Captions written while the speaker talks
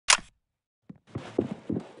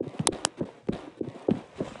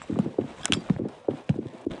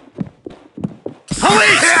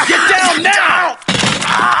Get down now!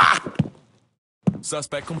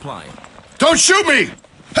 Suspect compliant. Don't shoot me!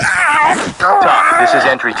 TOC, this is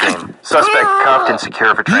entry team. Suspect cuffed and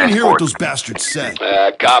secure for You didn't hear what transport. those bastards said.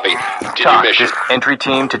 Copy. Continue TOC, mission. this entry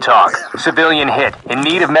team to TOC. Civilian hit, in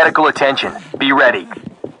need of medical attention. Be ready.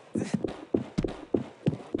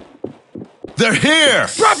 They're here!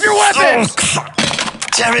 Drop your weapons!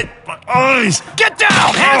 Damn it! My eyes! Get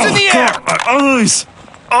down! Hands in the air! God, my eyes!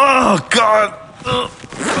 Oh, God!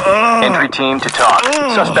 Entry team to TOC.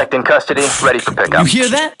 Suspect in custody, ready for pickup. You hear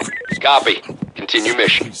that? Copy. Continue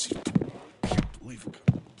mission.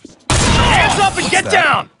 Hands up and get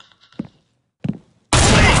down!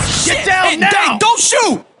 Please, get down now! Hey, don't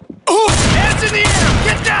shoot! Hands in the air!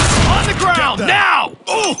 Get down! On the ground! Now!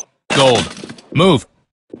 Gold. Move.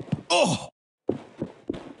 Oh!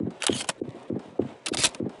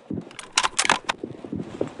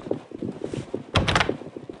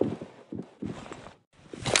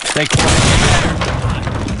 Stay quiet.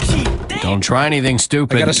 Don't try anything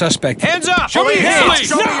stupid. I got a suspect. Hands up! Show me your hands!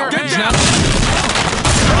 Show me your hands!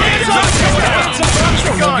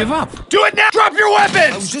 Don't give up. Do it now! Drop your I was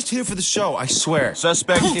weapons! just here for the show, I swear.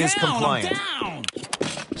 Suspect is compliant.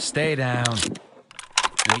 Stay down.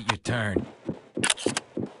 Wait your turn.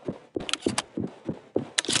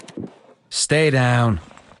 Stay down.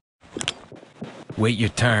 Wait your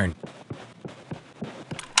turn.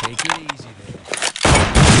 Take it easy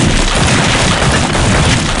there.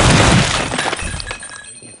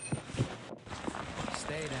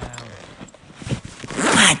 Stay down.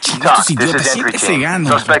 TOC, this is entry team.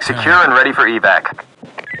 Suspect secure and ready for evac.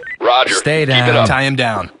 Roger. Stay Keep it down. up. Tie him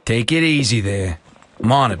down. Take it easy there.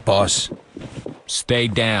 I'm on it, boss. Stay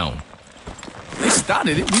down. They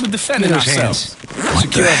started it. We were defending ourselves.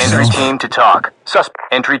 Secure. Entry team to TOC.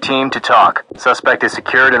 Entry team to TOC. Suspect is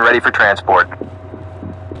secured and ready for transport.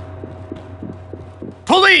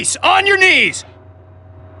 Police, on your knees!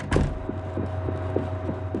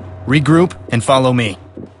 Regroup and follow me.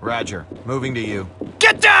 Roger. Moving to you.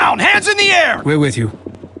 Get down! Hands in the air! We're with you.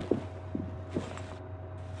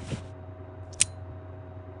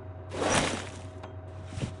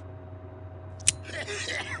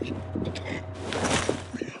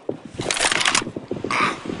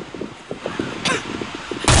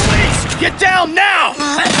 Police, get down now!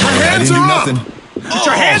 Hands are up! Put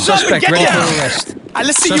your hands up and Suspect get ready for down! arrest.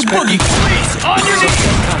 Let's see you boogie. Police, on your knees!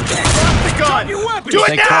 Drop the gun! Do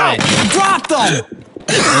it now! Drop them!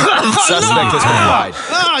 Suspect has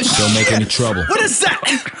complied. Don't make any trouble. What is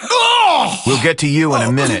that? We'll get to you in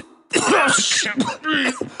a minute.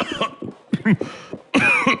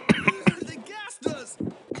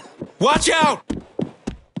 Watch out!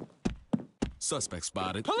 Suspect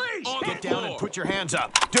spotted. Police! Get down and put your hands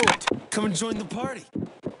up. Do it. Come and join the party.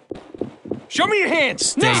 Show me your hands!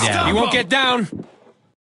 Stay down. You won't get down!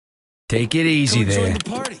 Take it easy Come there. join the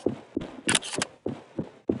party.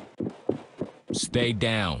 Stay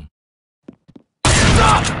down.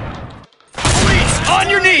 Stop! Police, on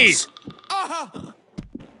your knees!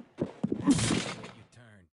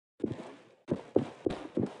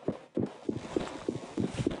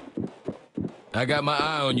 I got my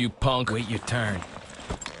eye on you, punk. Wait your turn.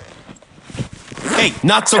 Hey,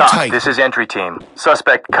 not so TOC, tight. this is entry team.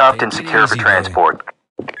 Suspect cuffed and Take it secure for easy transport.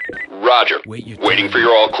 Roger. Wait your Waiting turn. for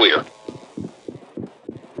your all clear.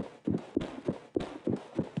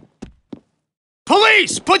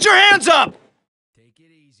 Police, put your hands up! Take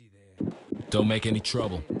it easy there. Don't make any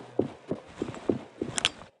trouble.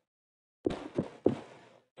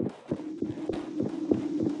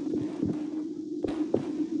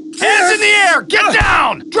 Hands in the air! Get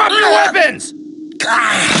down! Drop your weapons!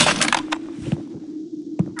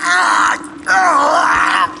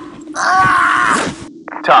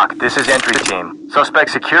 TOC, this is entry team. Suspect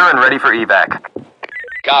secure and ready for evac.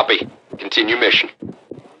 Copy. Continue mission.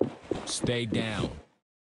 Stay down.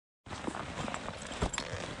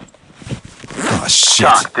 Oh, shit.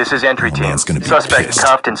 TOC, this is entry team. man's gonna be Suspect pissed.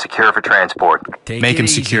 cuffed and secure for transport. Take Make it him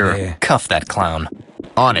easy secure. there. Cuff that clown.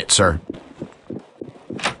 On it, sir. On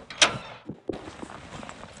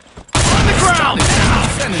the ground! Now!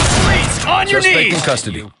 Police, on your Suspect in knees!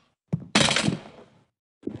 custody.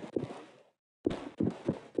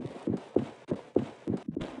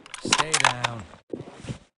 Stay down.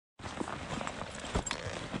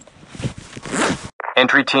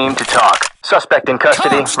 Entry team to TOC. Suspect in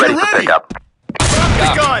custody, Cops, ready get for ready. pickup.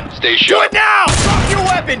 Drop the gun! Stay Do sharp. it now! Drop your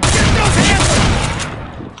weapon! Get those hands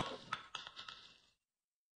up!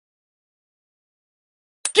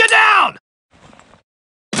 Get down!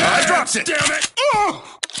 I dropped it. Damn it.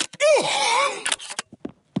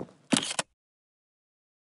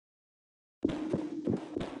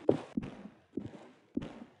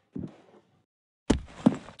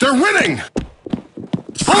 We're winning!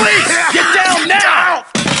 Police! Get down now!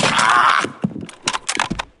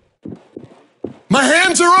 My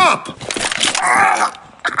hands are up!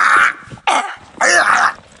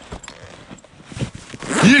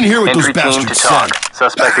 You didn't hear what Entry those team to bastards said. talk.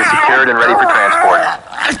 Suspect is secured and ready for transport.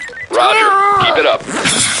 Roger. Keep it up.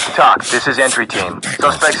 Talk, this is entry team.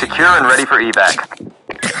 Suspect secure and ready for evac.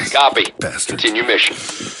 Copy. Bastard. Continue mission.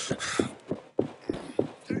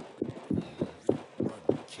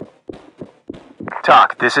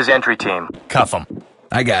 Talk, this is entry team. Cuff him.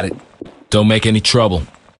 I got it. Don't make any trouble.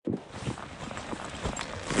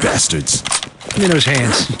 Bastards. Give me those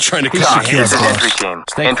hands. Trying to Talk, cut your this is boss. entry team.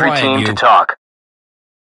 Stay Entry quiet, team you. to talk.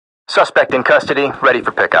 Suspect in custody, ready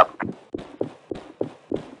for pickup.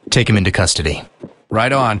 Take him into custody.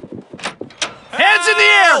 Right on. Hands in the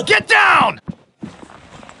air! Get down!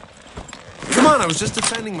 Come on, I was just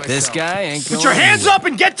defending myself. This guy ain't going Put your hands up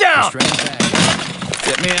and get down! Straight back.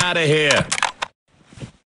 Get me out of here.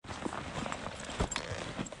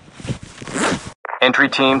 Entry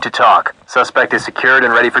team to talk. Suspect is secured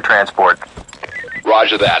and ready for transport.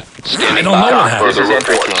 Roger that. Standing don't know by what for happened. This further is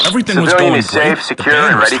entry reports. team. Everything was Civilian going is great. safe, The secure,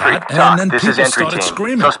 band and was ready for hot, and talk. then This is people entry started team.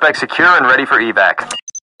 screaming. Suspect secure and ready for evac.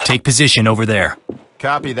 Take position over there.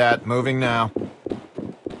 Copy that. Moving now.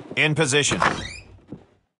 In position.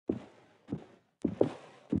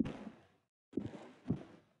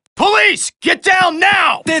 Police! Get down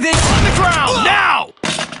now! On the ground, now!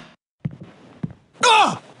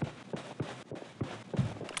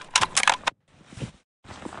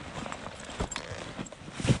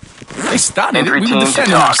 They started it. Entry We were team to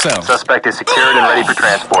defending talk. ourselves. Suspect is secured and ready for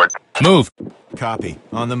transport. Move. Copy.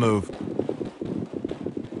 On the move.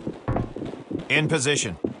 In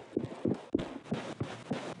position.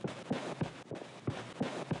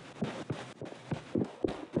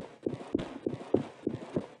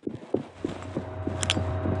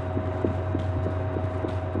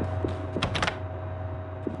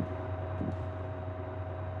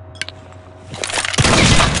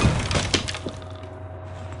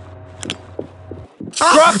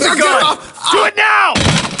 Drop the gun! Do it now!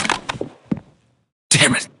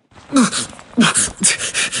 Damn it.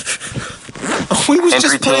 We was Entry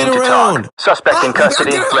just playing team to around. talk. Suspect in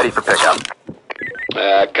custody, ready for pickup.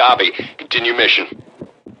 Copy. Continue mission.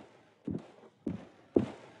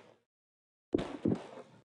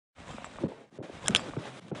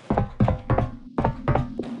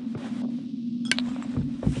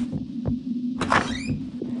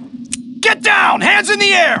 Get down! Hands in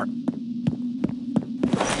the air!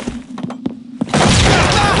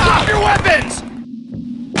 Drop your weapons!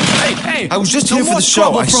 Hey, hey. I was just no here for more the show,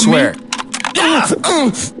 trouble I from swear. me.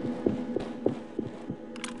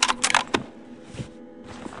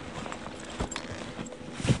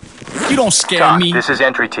 You don't scare Talk, me. this is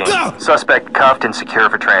entry team. Suspect cuffed and secure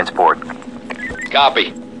for transport.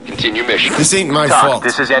 Copy. Continue mission. This ain't my Talk, fault.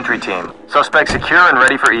 this is entry team. Suspect secure and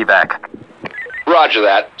ready for evac. Roger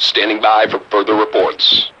that. Standing by for further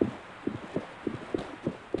reports.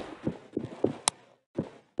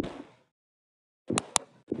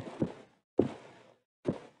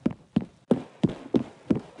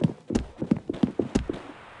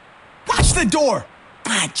 Watch the door.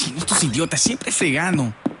 Ah, ching, estos idiotas siempre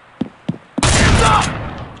fregando. Hands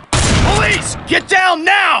up! Police! Get down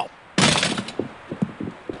now!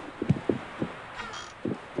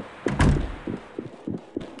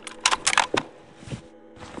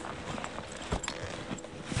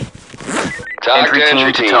 Talk Entry to team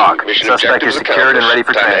entry to team. talk. Mission Suspect objectives is secured and ready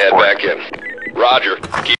for accomplished. Time to head transport. back in.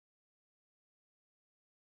 Roger. Keep